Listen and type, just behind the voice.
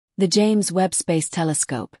The James Webb Space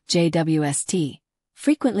Telescope, JWST,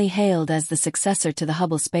 frequently hailed as the successor to the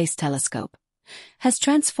Hubble Space Telescope, has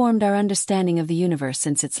transformed our understanding of the universe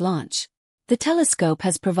since its launch. The telescope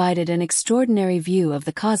has provided an extraordinary view of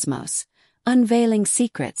the cosmos, unveiling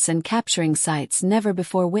secrets and capturing sights never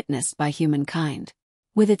before witnessed by humankind.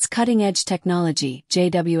 With its cutting-edge technology,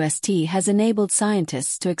 JWST has enabled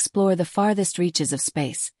scientists to explore the farthest reaches of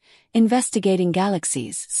space, investigating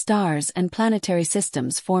galaxies, stars, and planetary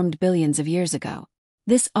systems formed billions of years ago.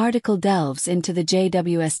 This article delves into the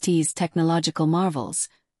JWST's technological marvels,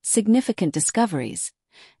 significant discoveries,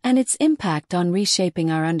 and its impact on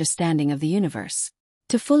reshaping our understanding of the universe.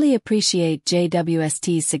 To fully appreciate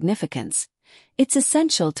JWST's significance, it's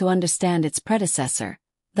essential to understand its predecessor,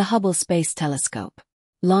 the Hubble Space Telescope.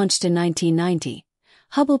 Launched in 1990,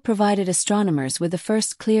 Hubble provided astronomers with the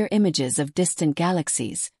first clear images of distant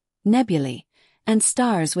galaxies, nebulae, and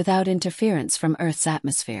stars without interference from Earth's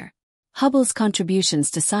atmosphere. Hubble's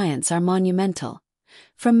contributions to science are monumental,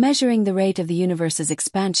 from measuring the rate of the universe's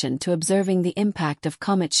expansion to observing the impact of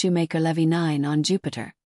comet Shoemaker-Levy 9 on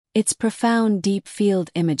Jupiter. Its profound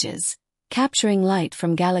deep-field images, capturing light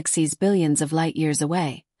from galaxies billions of light-years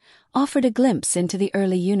away, offered a glimpse into the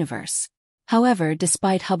early universe. However,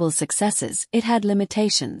 despite Hubble's successes, it had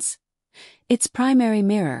limitations. Its primary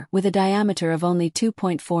mirror, with a diameter of only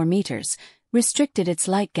 2.4 meters, restricted its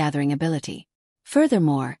light-gathering ability.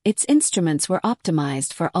 Furthermore, its instruments were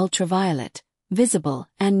optimized for ultraviolet, visible,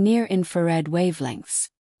 and near-infrared wavelengths.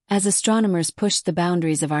 As astronomers pushed the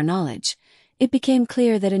boundaries of our knowledge, it became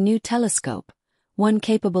clear that a new telescope, one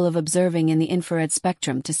capable of observing in the infrared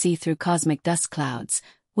spectrum to see through cosmic dust clouds,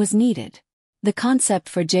 was needed. The concept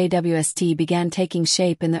for JWST began taking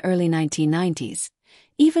shape in the early 1990s,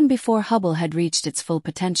 even before Hubble had reached its full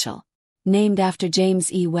potential. Named after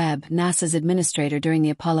James E. Webb, NASA's administrator during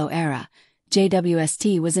the Apollo era,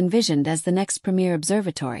 JWST was envisioned as the next premier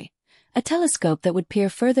observatory, a telescope that would peer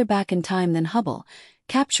further back in time than Hubble,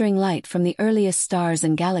 capturing light from the earliest stars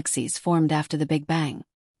and galaxies formed after the Big Bang.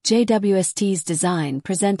 JWST's design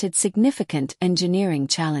presented significant engineering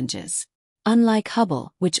challenges. Unlike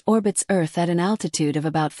Hubble, which orbits Earth at an altitude of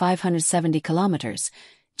about 570 kilometers,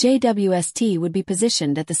 JWST would be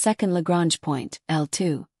positioned at the second Lagrange point,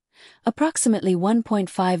 L2, approximately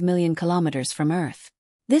 1.5 million kilometers from Earth.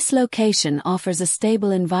 This location offers a stable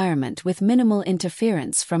environment with minimal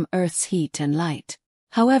interference from Earth's heat and light.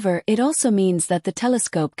 However, it also means that the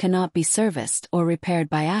telescope cannot be serviced or repaired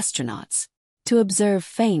by astronauts. To observe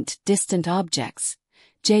faint, distant objects,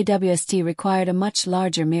 JWST required a much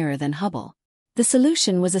larger mirror than Hubble. The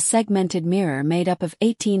solution was a segmented mirror made up of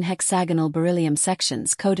 18 hexagonal beryllium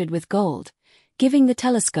sections coated with gold, giving the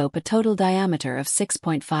telescope a total diameter of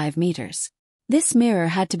 6.5 meters. This mirror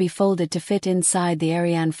had to be folded to fit inside the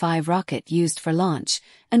Ariane 5 rocket used for launch,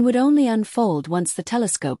 and would only unfold once the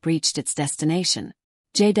telescope reached its destination.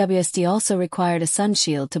 JWST also required a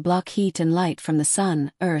sunshield to block heat and light from the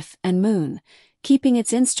Sun, Earth, and Moon, keeping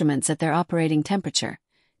its instruments at their operating temperature,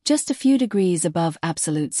 just a few degrees above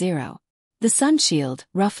absolute zero. The sunshield,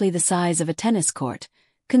 roughly the size of a tennis court,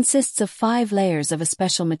 consists of 5 layers of a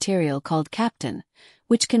special material called capton,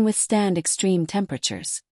 which can withstand extreme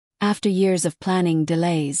temperatures. After years of planning,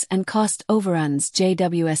 delays, and cost overruns,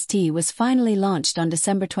 JWST was finally launched on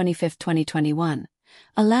December 25, 2021,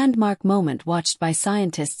 a landmark moment watched by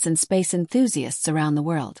scientists and space enthusiasts around the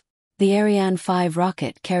world. The Ariane 5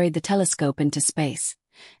 rocket carried the telescope into space,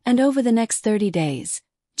 and over the next 30 days,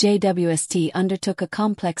 JWST undertook a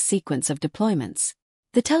complex sequence of deployments.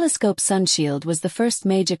 The telescope's sunshield was the first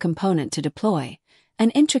major component to deploy, an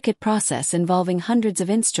intricate process involving hundreds of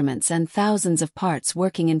instruments and thousands of parts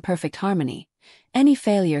working in perfect harmony. Any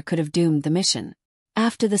failure could have doomed the mission.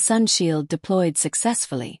 After the sunshield deployed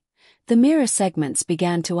successfully, the mirror segments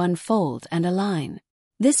began to unfold and align.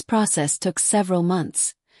 This process took several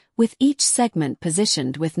months, with each segment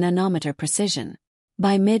positioned with nanometer precision.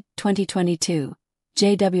 By mid-2022,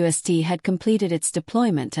 JWST had completed its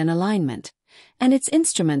deployment and alignment, and its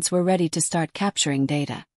instruments were ready to start capturing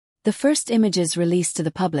data. The first images released to the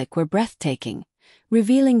public were breathtaking,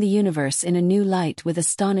 revealing the universe in a new light with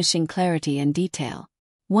astonishing clarity and detail.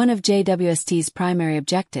 One of JWST's primary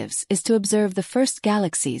objectives is to observe the first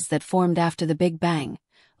galaxies that formed after the Big Bang,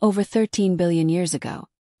 over 13 billion years ago.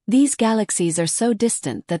 These galaxies are so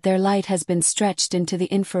distant that their light has been stretched into the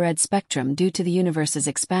infrared spectrum due to the universe's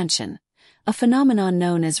expansion, a phenomenon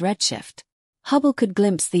known as redshift. Hubble could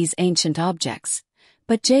glimpse these ancient objects,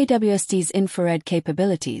 but JWST's infrared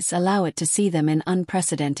capabilities allow it to see them in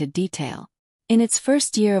unprecedented detail. In its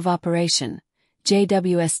first year of operation,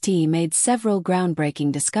 JWST made several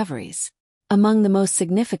groundbreaking discoveries. Among the most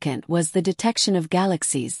significant was the detection of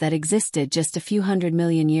galaxies that existed just a few 100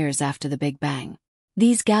 million years after the Big Bang.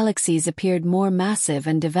 These galaxies appeared more massive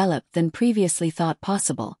and developed than previously thought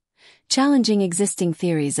possible, challenging existing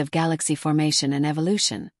theories of galaxy formation and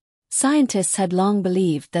evolution. Scientists had long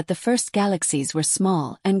believed that the first galaxies were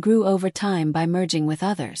small and grew over time by merging with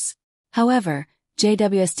others. However,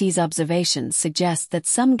 JWST's observations suggest that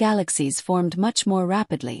some galaxies formed much more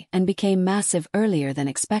rapidly and became massive earlier than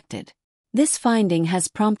expected. This finding has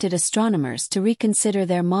prompted astronomers to reconsider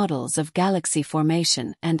their models of galaxy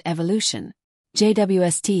formation and evolution.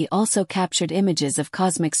 JWST also captured images of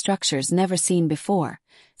cosmic structures never seen before,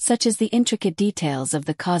 such as the intricate details of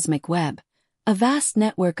the cosmic web, a vast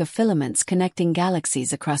network of filaments connecting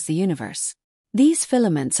galaxies across the universe. These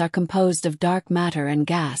filaments are composed of dark matter and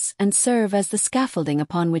gas and serve as the scaffolding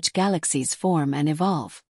upon which galaxies form and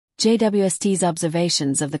evolve. JWST's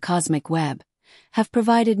observations of the cosmic web have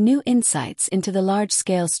provided new insights into the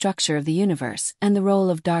large-scale structure of the universe and the role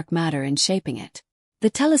of dark matter in shaping it. The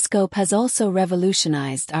telescope has also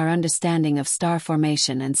revolutionized our understanding of star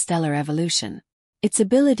formation and stellar evolution. Its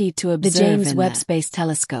ability to observe the James Webb Space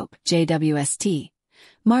Telescope, JWST,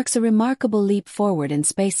 marks a remarkable leap forward in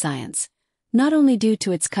space science, not only due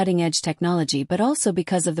to its cutting-edge technology but also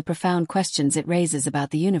because of the profound questions it raises about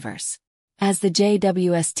the universe. As the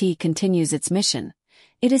JWST continues its mission,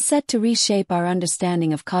 it is set to reshape our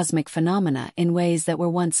understanding of cosmic phenomena in ways that were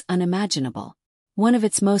once unimaginable. One of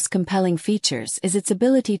its most compelling features is its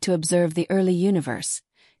ability to observe the early universe,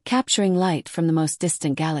 capturing light from the most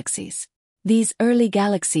distant galaxies. These early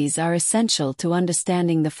galaxies are essential to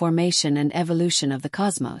understanding the formation and evolution of the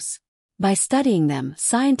cosmos. By studying them,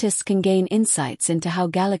 scientists can gain insights into how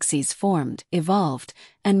galaxies formed, evolved,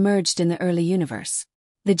 and merged in the early universe.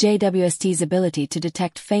 The JWST's ability to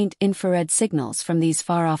detect faint infrared signals from these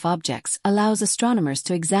far-off objects allows astronomers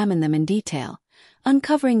to examine them in detail,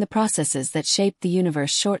 uncovering the processes that shaped the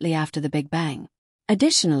universe shortly after the Big Bang.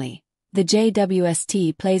 Additionally, the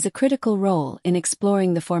JWST plays a critical role in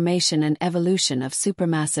exploring the formation and evolution of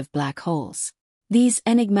supermassive black holes. These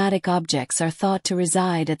enigmatic objects are thought to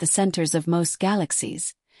reside at the centers of most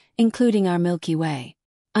galaxies, including our Milky Way.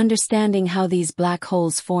 Understanding how these black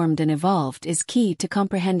holes formed and evolved is key to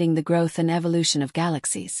comprehending the growth and evolution of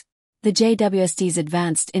galaxies. The JWST's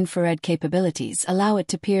advanced infrared capabilities allow it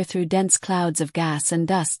to peer through dense clouds of gas and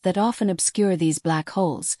dust that often obscure these black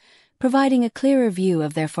holes, providing a clearer view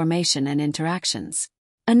of their formation and interactions.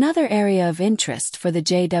 Another area of interest for the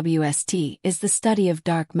JWST is the study of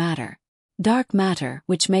dark matter. Dark matter,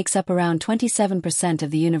 which makes up around 27% of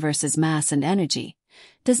the universe's mass and energy,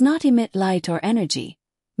 does not emit light or energy,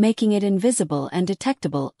 making it invisible and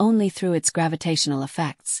detectable only through its gravitational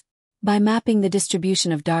effects. By mapping the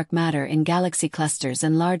distribution of dark matter in galaxy clusters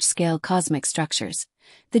and large-scale cosmic structures,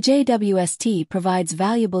 the JWST provides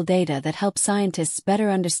valuable data that help scientists better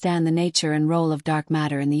understand the nature and role of dark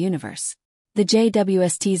matter in the universe. The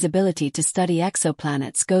JWST's ability to study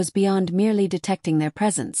exoplanets goes beyond merely detecting their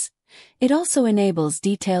presence. It also enables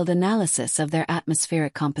detailed analysis of their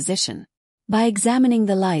atmospheric composition. By examining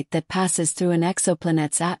the light that passes through an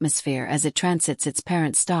exoplanet's atmosphere as it transits its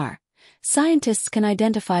parent star, scientists can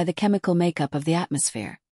identify the chemical makeup of the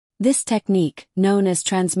atmosphere. This technique, known as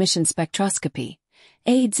transmission spectroscopy,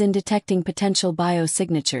 aids in detecting potential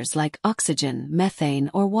biosignatures like oxygen,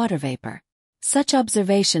 methane, or water vapor. Such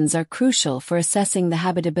observations are crucial for assessing the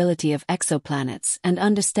habitability of exoplanets and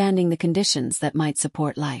understanding the conditions that might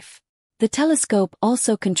support life. The telescope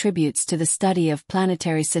also contributes to the study of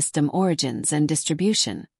planetary system origins and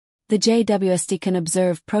distribution. The JWST can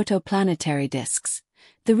observe protoplanetary disks,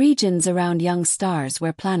 the regions around young stars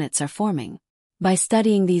where planets are forming. By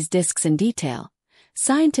studying these disks in detail,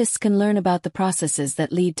 scientists can learn about the processes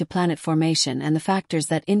that lead to planet formation and the factors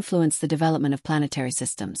that influence the development of planetary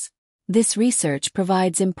systems. This research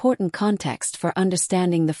provides important context for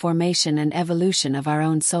understanding the formation and evolution of our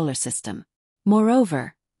own solar system.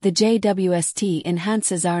 Moreover, the JWST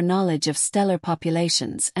enhances our knowledge of stellar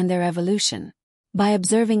populations and their evolution. By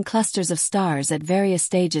observing clusters of stars at various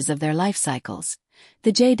stages of their life cycles,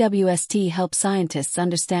 the JWST helps scientists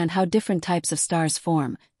understand how different types of stars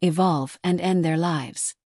form, evolve, and end their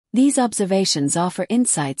lives. These observations offer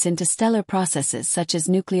insights into stellar processes such as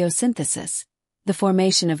nucleosynthesis, the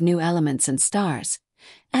formation of new elements and stars,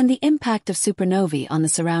 and the impact of supernovae on the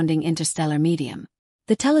surrounding interstellar medium.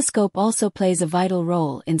 The telescope also plays a vital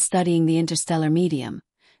role in studying the interstellar medium,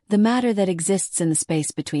 the matter that exists in the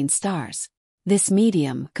space between stars. This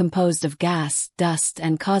medium, composed of gas, dust,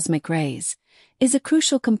 and cosmic rays, is a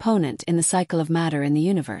crucial component in the cycle of matter in the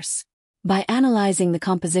universe. By analyzing the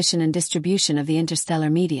composition and distribution of the interstellar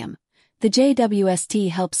medium, The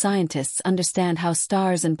JWST helps scientists understand how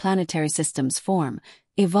stars and planetary systems form,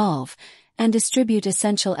 evolve, and distribute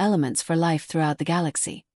essential elements for life throughout the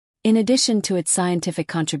galaxy. In addition to its scientific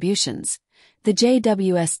contributions, the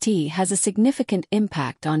JWST has a significant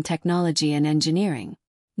impact on technology and engineering.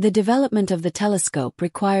 The development of the telescope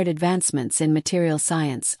required advancements in material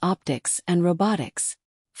science, optics, and robotics.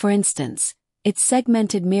 For instance, its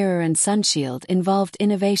segmented mirror and sunshield involved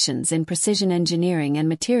innovations in precision engineering and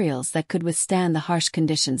materials that could withstand the harsh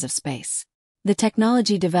conditions of space. The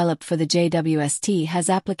technology developed for the JWST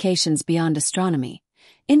has applications beyond astronomy,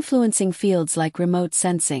 influencing fields like remote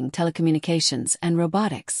sensing, telecommunications, and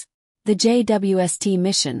robotics. The JWST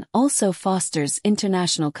mission also fosters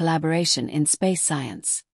international collaboration in space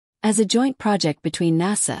science. As a joint project between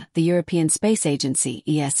NASA, the European Space Agency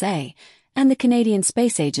 (ESA), and the Canadian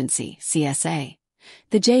Space Agency (CSA),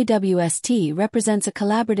 the JWST represents a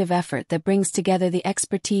collaborative effort that brings together the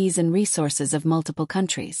expertise and resources of multiple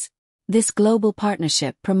countries. This global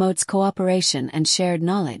partnership promotes cooperation and shared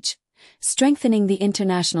knowledge, strengthening the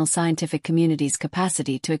international scientific community's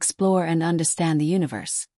capacity to explore and understand the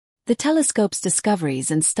universe. The telescope's discoveries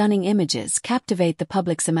and stunning images captivate the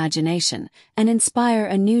public's imagination and inspire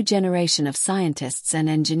a new generation of scientists and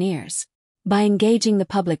engineers. By engaging the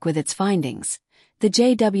public with its findings, the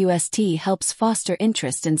JWST helps foster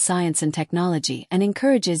interest in science and technology and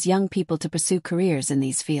encourages young people to pursue careers in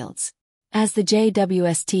these fields. As the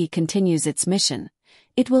JWST continues its mission,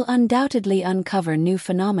 it will undoubtedly uncover new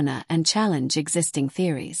phenomena and challenge existing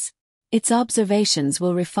theories. Its observations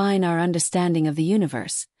will refine our understanding of the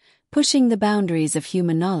universe, pushing the boundaries of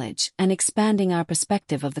human knowledge and expanding our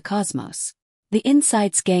perspective of the cosmos. The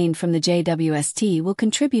insights gained from the JWST will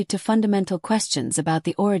contribute to fundamental questions about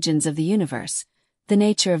the origins of the universe, the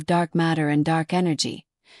nature of dark matter and dark energy,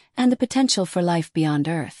 and the potential for life beyond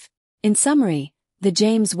Earth. In summary, the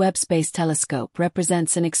James Webb Space Telescope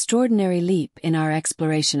represents an extraordinary leap in our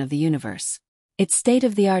exploration of the universe. Its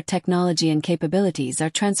state-of-the-art technology and capabilities are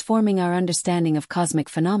transforming our understanding of cosmic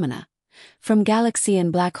phenomena, from galaxy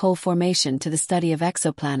and black hole formation to the study of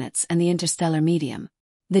exoplanets and the interstellar medium.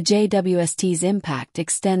 The JWST's impact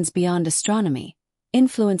extends beyond astronomy,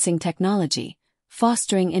 influencing technology,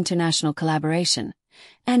 fostering international collaboration,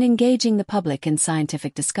 and engaging the public in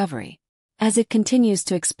scientific discovery. As it continues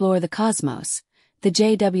to explore the cosmos, the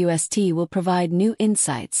JWST will provide new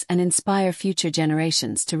insights and inspire future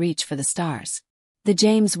generations to reach for the stars. The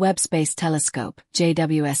James Webb Space Telescope,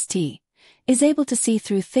 JWST, is able to see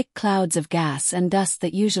through thick clouds of gas and dust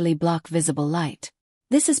that usually block visible light.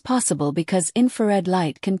 This is possible because infrared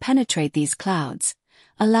light can penetrate these clouds,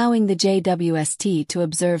 allowing the JWST to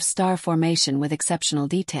observe star formation with exceptional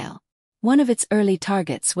detail. One of its early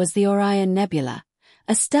targets was the Orion Nebula,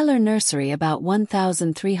 a stellar nursery about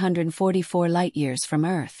 1,344 light-years from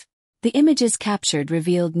Earth. The images captured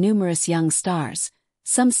revealed numerous young stars,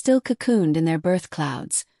 some still cocooned in their birth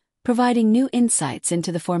clouds, providing new insights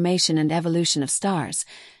into the formation and evolution of stars,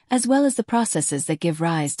 as well as the processes that give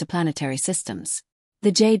rise to planetary systems.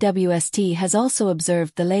 The JWST has also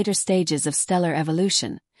observed the later stages of stellar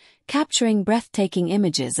evolution, capturing breathtaking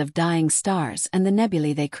images of dying stars and the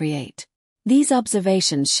nebulae they create. These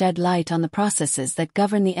observations shed light on the processes that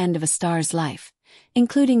govern the end of a star's life,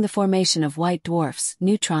 including the formation of white dwarfs,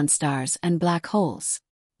 neutron stars, and black holes.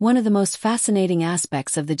 One of the most fascinating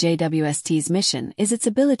aspects of the JWST's mission is its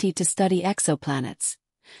ability to study exoplanets,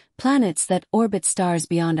 planets that orbit stars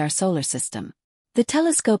beyond our solar system. The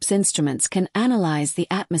telescope's instruments can analyze the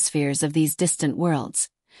atmospheres of these distant worlds,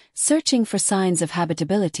 searching for signs of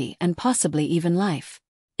habitability and possibly even life.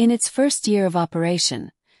 In its first year of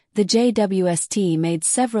operation, the JWST made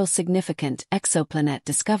several significant exoplanet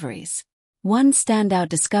discoveries. One standout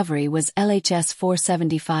discovery was LHS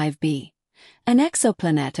 475b, an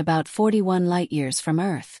exoplanet about 41 light-years from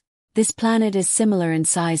Earth. This planet is similar in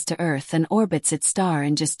size to Earth and orbits its star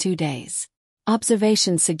in just 2 days.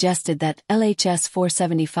 Observations suggested that LHS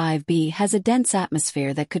 475b has a dense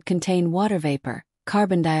atmosphere that could contain water vapor,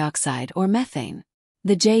 carbon dioxide, or methane.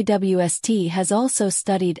 The JWST has also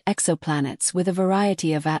studied exoplanets with a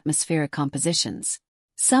variety of atmospheric compositions.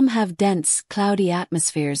 Some have dense, cloudy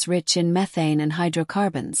atmospheres rich in methane and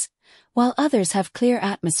hydrocarbons, while others have clear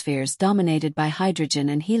atmospheres dominated by hydrogen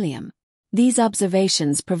and helium. These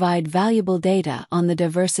observations provide valuable data on the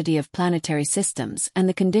diversity of planetary systems and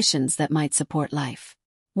the conditions that might support life.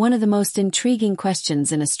 One of the most intriguing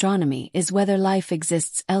questions in astronomy is whether life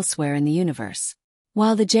exists elsewhere in the universe.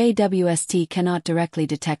 While the JWST cannot directly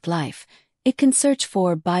detect life, it can search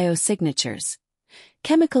for biosignatures,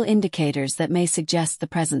 chemical indicators that may suggest the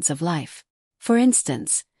presence of life. For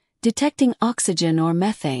instance, Detecting oxygen or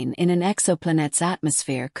methane in an exoplanet's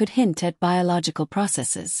atmosphere could hint at biological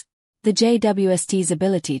processes. The JWST's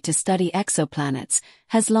ability to study exoplanets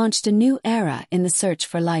has launched a new era in the search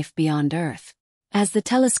for life beyond Earth. As the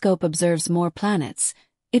telescope observes more planets,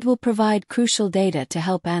 it will provide crucial data to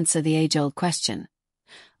help answer the age-old question: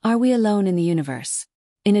 are we alone in the universe?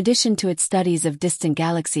 In addition to its studies of distant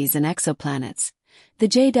galaxies and exoplanets, the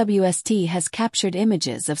JWST has captured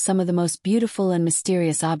images of some of the most beautiful and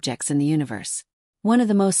mysterious objects in the universe. One of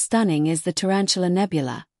the most stunning is the Tarantula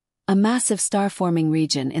Nebula, a massive star-forming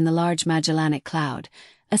region in the Large Magellanic Cloud,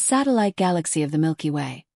 a satellite galaxy of the Milky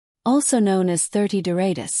Way. Also known as 30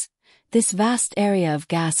 Doradus, this vast area of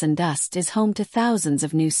gas and dust is home to thousands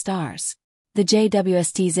of new stars. The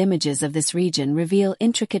JWST's images of this region reveal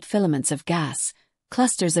intricate filaments of gas,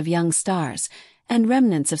 clusters of young stars, and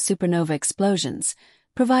remnants of supernova explosions,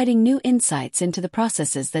 providing new insights into the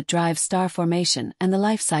processes that drive star formation and the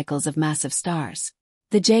life cycles of massive stars.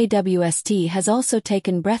 The JWST has also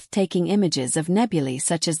taken breathtaking images of nebulae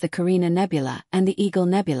such as the Carina Nebula and the Eagle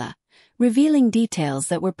Nebula, revealing details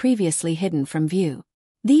that were previously hidden from view.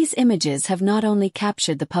 These images have not only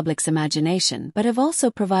captured the public's imagination but have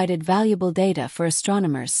also provided valuable data for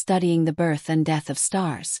astronomers studying the birth and death of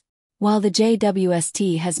stars. While the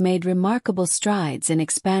JWST has made remarkable strides in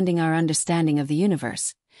expanding our understanding of the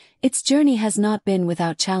universe, its journey has not been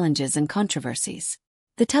without challenges and controversies.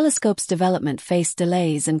 The telescope's development faced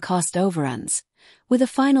delays and cost overruns, with a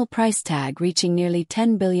final price tag reaching nearly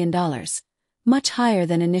 $10 billion, much higher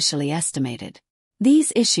than initially estimated.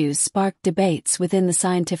 These issues sparked debates within the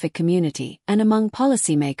scientific community and among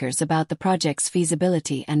policymakers about the project's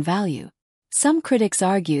feasibility and value. Some critics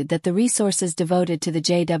argued that the resources devoted to the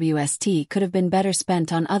JWST could have been better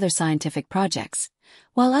spent on other scientific projects,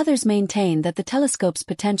 while others maintained that the telescope's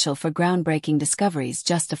potential for groundbreaking discoveries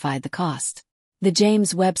justified the cost. The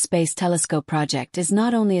James Webb Space Telescope project is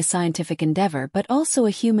not only a scientific endeavor but also a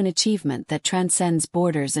human achievement that transcends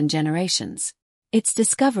borders and generations. Its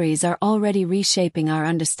discoveries are already reshaping our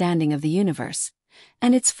understanding of the universe,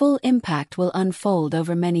 and its full impact will unfold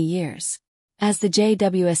over many years. As the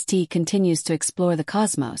JWST continues to explore the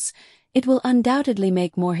cosmos, it will undoubtedly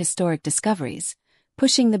make more historic discoveries,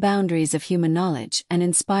 pushing the boundaries of human knowledge and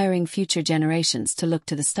inspiring future generations to look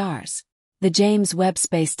to the stars. The James Webb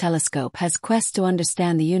Space Telescope has quest to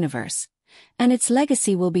understand the universe, and its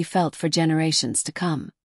legacy will be felt for generations to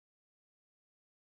come.